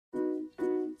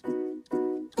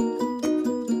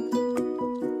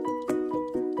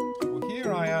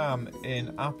am in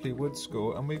Apley Wood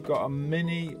School and we've got a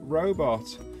mini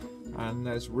robot, and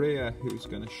there's Ria who's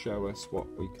going to show us what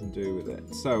we can do with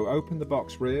it. So open the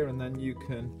box, Ria, and then you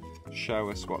can show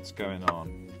us what's going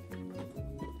on.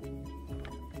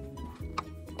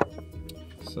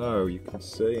 So you can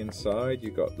see inside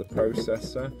you've got the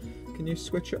processor. Can you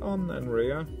switch it on then,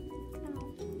 Ria?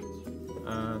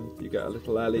 And you get a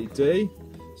little LED.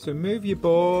 So move your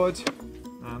board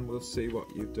and we'll see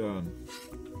what you've done.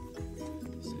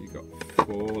 So you've got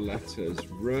 4 letters,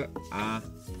 R, A,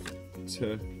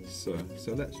 T, S.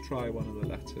 So let's try one of the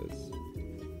letters.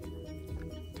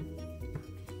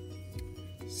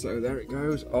 So there it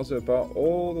goes, Ozobot,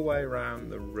 all the way around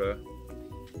the R.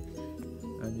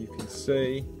 And you can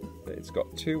see that it's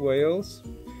got 2 wheels.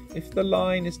 If the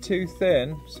line is too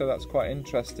thin, so that's quite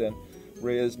interesting,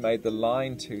 Ria's made the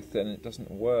line too thin and it doesn't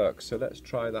work. So let's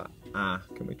try that A.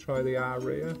 Can we try the A,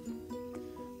 Ria?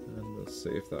 And we'll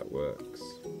see if that works.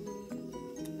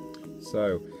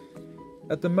 So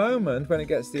at the moment, when it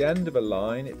gets to the end of a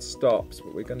line, it stops,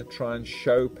 but we're going to try and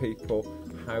show people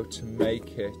how to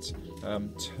make it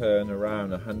turn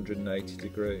around 180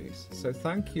 degrees. So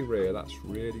thank you, Ria, that's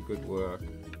really good work.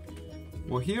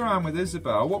 Well, here I am with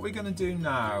Isabel. What are we going to do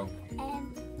now?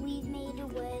 We've made a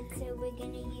word, so we're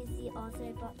going to use the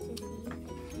Ozobot to see.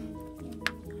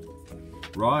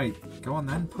 Right, go on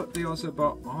then, put the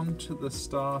Ozobot onto the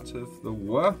start of the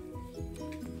W.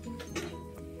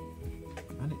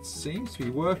 And it seems to be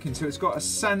working. So it's got a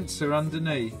sensor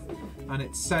underneath and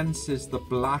it senses the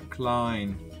black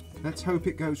line. Let's hope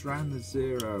it goes round the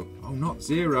 0. Oh, not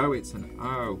 0, it's an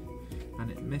O.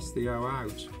 And it missed the O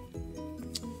out.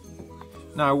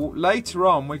 Now, later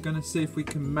on, we're going to see if we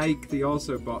can make the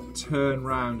Ozobot turn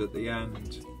round at the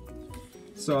end.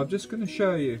 So I'm just going to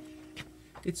show you.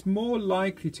 It's more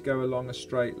likely to go along a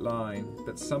straight line,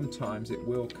 but sometimes it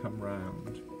will come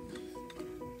round.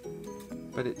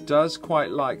 But it does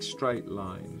quite like straight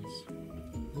lines.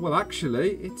 Well,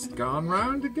 actually, it's gone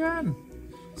round again.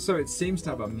 So it seems to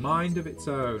have a mind of its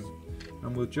own.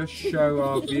 And we'll just show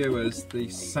our viewers the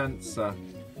sensor.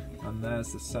 And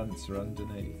there's the sensor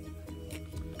underneath.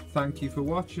 Thank you for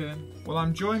watching. Well,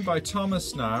 I'm joined by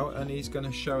Thomas now, and he's going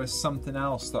to show us something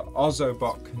else that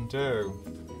Ozobot can do.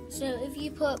 So if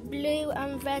you put blue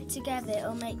and red together,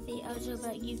 it'll make the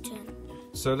Ozobot U-turn.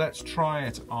 So let's try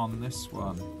it on this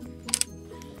one.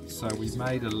 So we've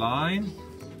made a line.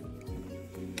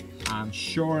 And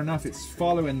sure enough, it's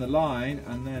following the line,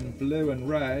 and then blue and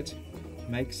red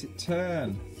makes it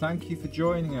turn. Thank you for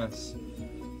joining us.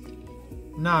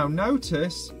 Now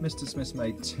notice Mr. Smith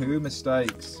made 2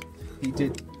 mistakes. He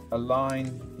did a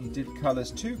line, he did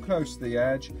colours too close to the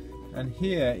edge, and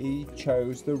here he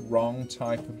chose the wrong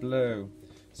type of blue.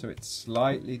 So it's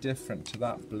slightly different to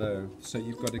that blue. So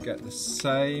you've got to get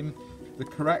the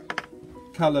correct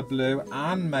colour blue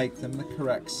and make them the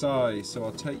correct size. So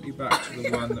I'll take you back to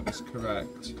the one that was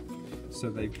correct. So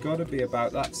they've got to be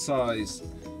about that size,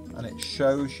 and it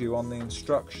shows you on the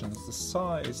instructions the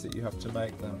size that you have to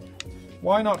make them.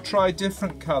 Why not try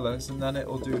different colours and then it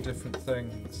will do different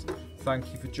things.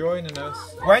 Thank you for joining us.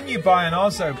 When you buy an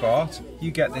Ozobot,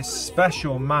 you get this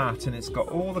special mat and it's got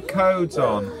all the codes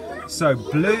on. So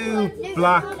blue,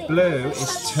 black, blue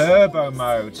is turbo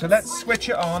mode. So let's switch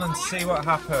it on and see what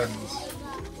happens.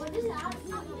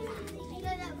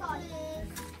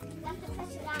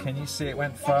 Can you see it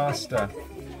went faster?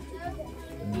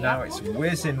 Now it's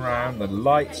whizzing round, the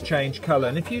lights change colour,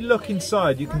 and if you look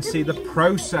inside you can see the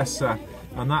processor,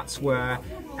 and that's where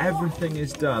everything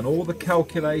is done. All the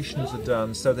calculations are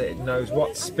done so that it knows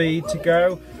what speed to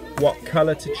go, what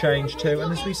colour to change to,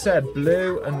 and as we said,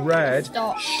 blue and red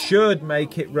should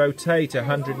make it rotate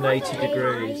 180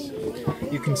 degrees.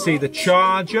 You can see the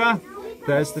charger,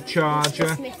 there's the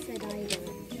charger.